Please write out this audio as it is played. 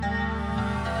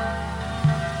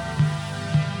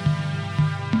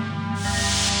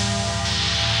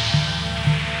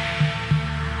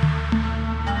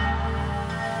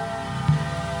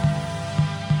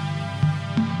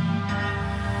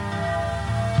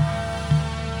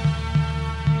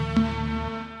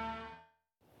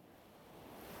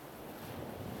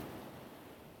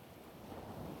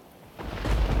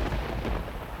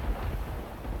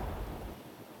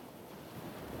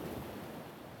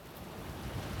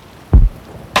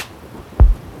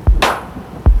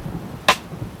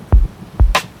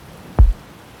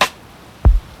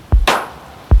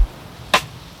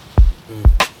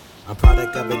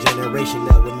product of a generation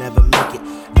that would never make it.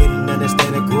 Didn't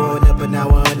understand it growing up, but now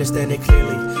I understand it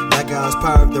clearly. Like I was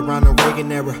part of the Ronald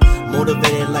Reagan era,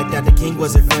 motivated like Dr. King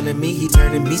was in front of me. He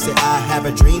turned to me, said I have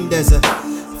a dream. There's a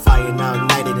fire now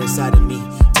ignited inside of me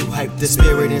to hype the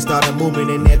spirit and start a movement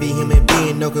in every human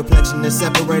being. No complexion to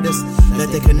separate us.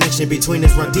 Let the connection between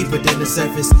us run deeper than the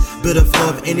surface. Build a flow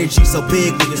of energy so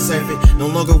big we can surf it. No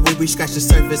longer will we scratch the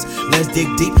surface. Let's dig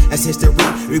deep as history.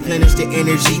 Replenish the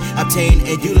energy. Obtain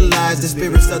and utilize the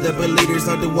spirits of the believers.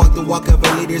 On the walk of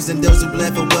our leaders and those who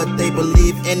bled for what they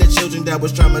believe. And the children that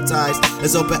was traumatized.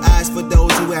 Let's open eyes for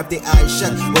those who have their eyes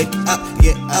shut. Wake up,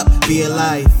 get up, be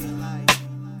alive.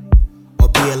 Or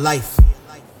be a life.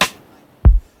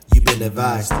 You've been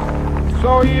advised.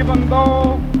 So even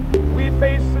though we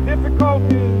face the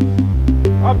difficulties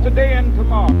of today and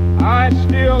tomorrow, I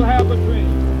still have a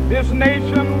dream. This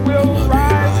nation will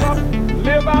rise up,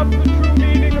 live out the true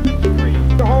meaning of its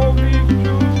creed, to hold these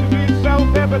truths to be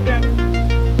self-evident,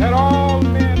 that all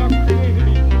men are created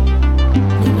equal.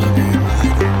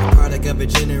 Product of a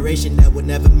generation that would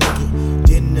never make it.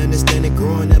 Didn't understand it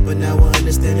growing up, but now I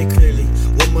understand it clearly.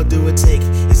 What more do it take?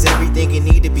 Is everything you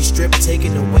need to be stripped,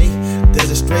 taken away? Does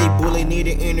a stray bullet need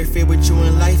to interfere with you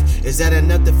in life? Is that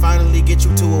enough to finally get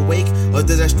you to awake? Or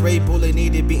does a stray bullet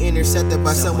need to be intercepted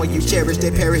by someone you cherish?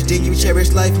 They perish, then you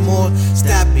cherish life more.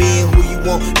 Stop being who you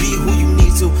want, be who you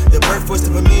need to. The birth was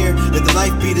the premiere, let the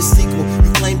life be the sequel.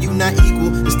 You claim you not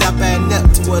equal, to stop adding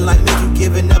up to a life make you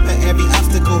giving up at every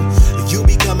obstacle. You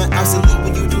becoming obsolete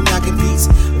when you do not compete.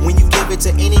 When you give it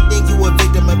to anything, you a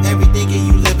victim of everything, and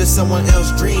you live in someone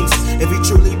else's dreams. If you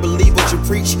truly believe what you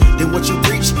preach, then what you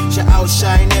preach shall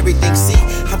outshine everything. See,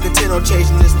 I'm content on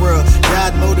changing this world.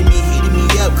 God molded me, heated me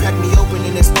up, cracked me open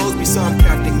and exposed me, so I'm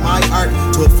crafting my art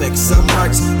to affect some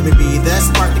hearts. Maybe that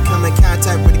spark to come in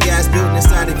contact with the gas building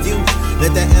inside of you.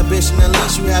 Let that ambition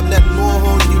unleash. You have nothing more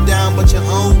holding you down but your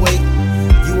own weight.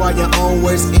 You are your own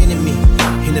worst enemy,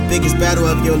 and the biggest battle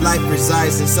of your life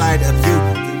resides inside of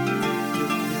you.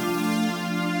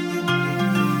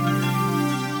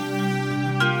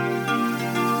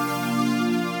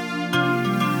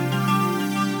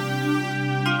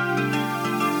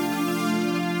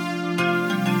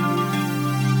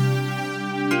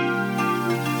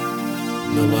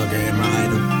 No longer am I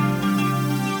idle.